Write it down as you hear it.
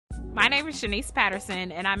My name is Shanice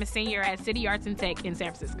Patterson, and I'm a senior at City Arts and Tech in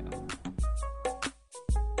San Francisco.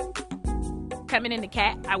 Coming into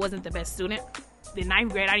CAT, I wasn't the best student. In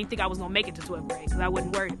 9th grade, I didn't think I was going to make it to 12th grade because I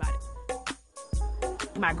wasn't worried about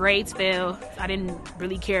it. My grades fell. I didn't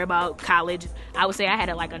really care about college. I would say I had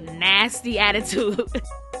a nasty attitude.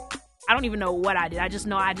 I don't even know what I did. I just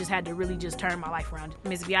know I just had to really just turn my life around.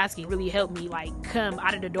 Ms. Biaski really helped me come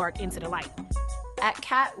out of the dark into the light. At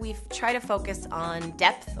CAT, we've tried to focus on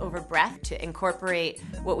depth over breadth to incorporate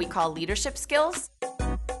what we call leadership skills.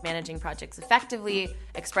 Managing projects effectively,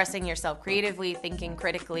 expressing yourself creatively, thinking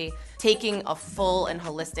critically, taking a full and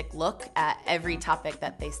holistic look at every topic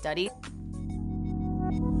that they study.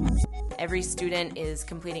 Every student is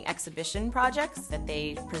completing exhibition projects that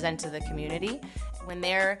they present to the community. When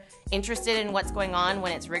they're interested in what's going on,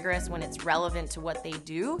 when it's rigorous, when it's relevant to what they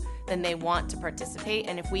do, then they want to participate.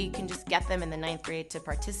 And if we can just get them in the 9th grade to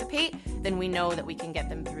participate, then we know that we can get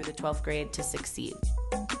them through the 12th grade to succeed.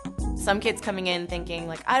 Some kids coming in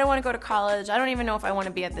thinking I don't want to go to college, I don't even know if I want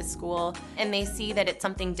to be at this school, and they see that it's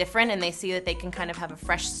something different and they see that they can kind of have a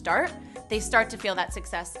fresh start. They start to feel that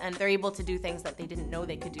success and they're able to do things that they didn't know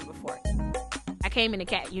they could do before. I came into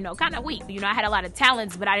CAT, kind of weak. I had a lot of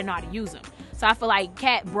talents, but I didn't know how to use them. So I feel like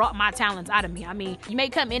CAT brought my talents out of me. I mean, you may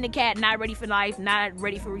come into CAT not ready for life, not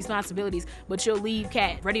ready for responsibilities, but you'll leave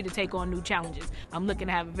CAT ready to take on new challenges. I'm looking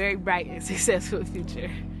to have a very bright and successful future.